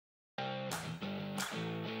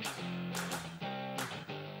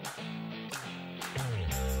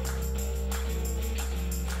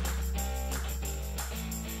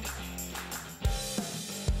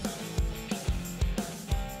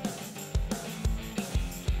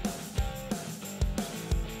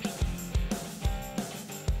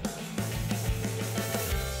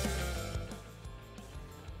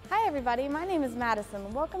everybody, my name is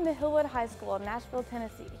Madison. Welcome to Hillwood High School in Nashville,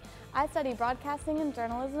 Tennessee. I study broadcasting and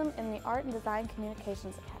journalism in the Art and Design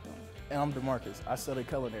Communications Academy. And I'm DeMarcus. I study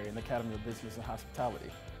culinary in the Academy of Business and Hospitality.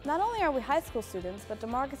 Not only are we high school students, but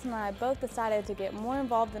DeMarcus and I both decided to get more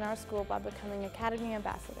involved in our school by becoming Academy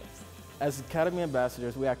ambassadors. As Academy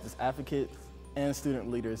ambassadors, we act as advocates and student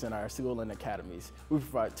leaders in our school and academies. We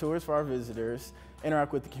provide tours for our visitors,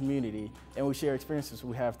 interact with the community, and we share experiences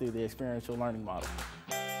we have through the experiential learning model.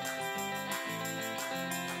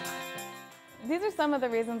 These are some of the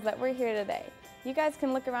reasons that we're here today. You guys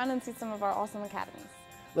can look around and see some of our awesome academies.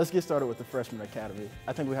 Let's get started with the Freshman Academy.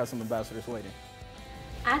 I think we have some ambassadors waiting.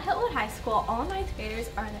 At Hillwood High School, all ninth graders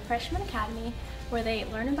are in the Freshman Academy, where they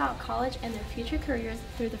learn about college and their future careers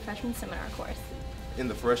through the Freshman Seminar course. In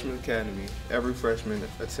the Freshman Academy, every freshman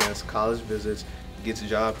attends college visits, gets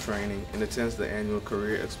job training, and attends the annual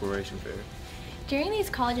Career Exploration Fair. During these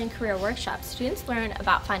college and career workshops, students learn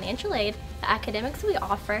about financial aid, the academics we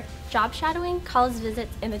offer, job shadowing, college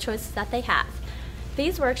visits, and the choices that they have.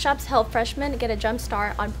 These workshops help freshmen get a jump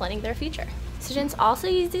start on planning their future. Students also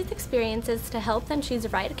use these experiences to help them choose the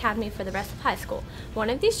right academy for the rest of high school. One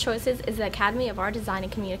of these choices is the Academy of Art, Design,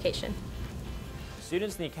 and Communication.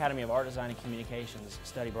 Students in the Academy of Art, Design, and Communications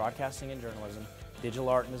study broadcasting and journalism, digital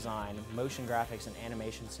art and design, motion graphics, and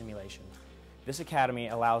animation simulation. This academy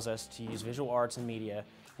allows us to use visual arts and media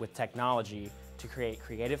with technology to create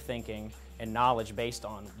creative thinking and knowledge based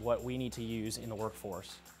on what we need to use in the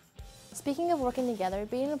workforce. Speaking of working together,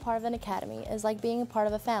 being a part of an academy is like being a part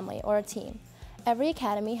of a family or a team. Every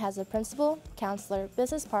academy has a principal, counselor,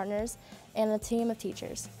 business partners, and a team of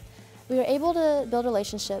teachers. We are able to build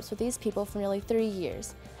relationships with these people for nearly 3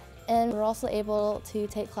 years, and we're also able to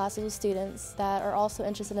take classes with students that are also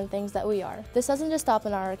interested in things that we are. This doesn't just stop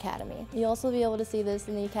in our academy. You'll also be able to see this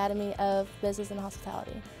in the Academy of Business and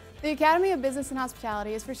Hospitality. The Academy of Business and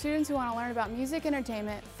Hospitality is for students who want to learn about music,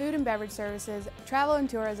 entertainment, food and beverage services, travel and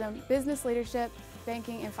tourism, business leadership,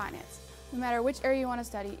 banking, and finance. No matter which area you want to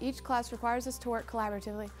study, each class requires us to work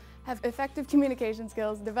collaboratively, have effective communication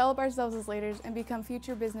skills, develop ourselves as leaders, and become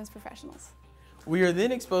future business professionals. We are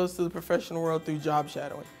then exposed to the professional world through job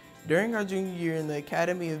shadowing. During our junior year in the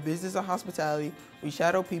Academy of Business and Hospitality, we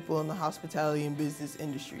shadow people in the hospitality and business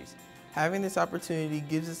industries. Having this opportunity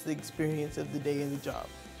gives us the experience of the day in the job.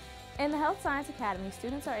 In the Health Science Academy,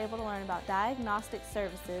 students are able to learn about diagnostic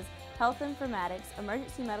services, health informatics,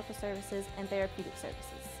 emergency medical services, and therapeutic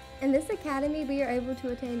services. In this academy, we are able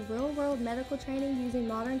to attain real-world medical training using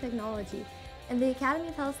modern technology. In the Academy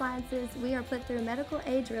of Health Sciences, we are put through medical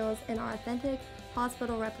aid drills in our authentic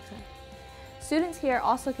hospital replica. Students here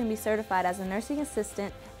also can be certified as a nursing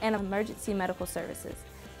assistant and emergency medical services.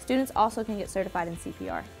 Students also can get certified in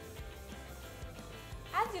CPR.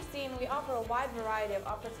 As you've seen, we offer a wide variety of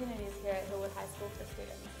opportunities here at Hillwood High School for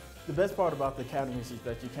students. The best part about the academies is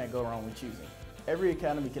that you can't go wrong with choosing. Every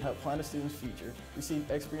academy can help plan a student's future, receive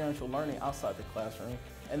experiential learning outside the classroom,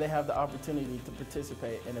 and they have the opportunity to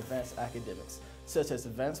participate in advanced academics, such as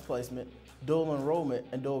advanced placement, dual enrollment,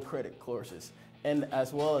 and dual credit courses, and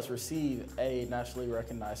as well as receive a nationally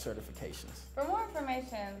recognized certifications. For more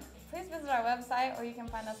information, please visit our website, or you can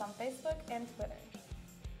find us on Facebook and Twitter.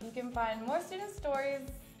 You can find more student stories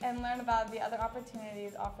and learn about the other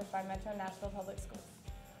opportunities offered by Metro Nashville Public Schools.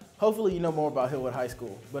 Hopefully you know more about Hillwood High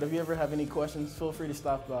School, but if you ever have any questions, feel free to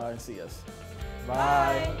stop by and see us.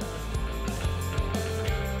 Bye.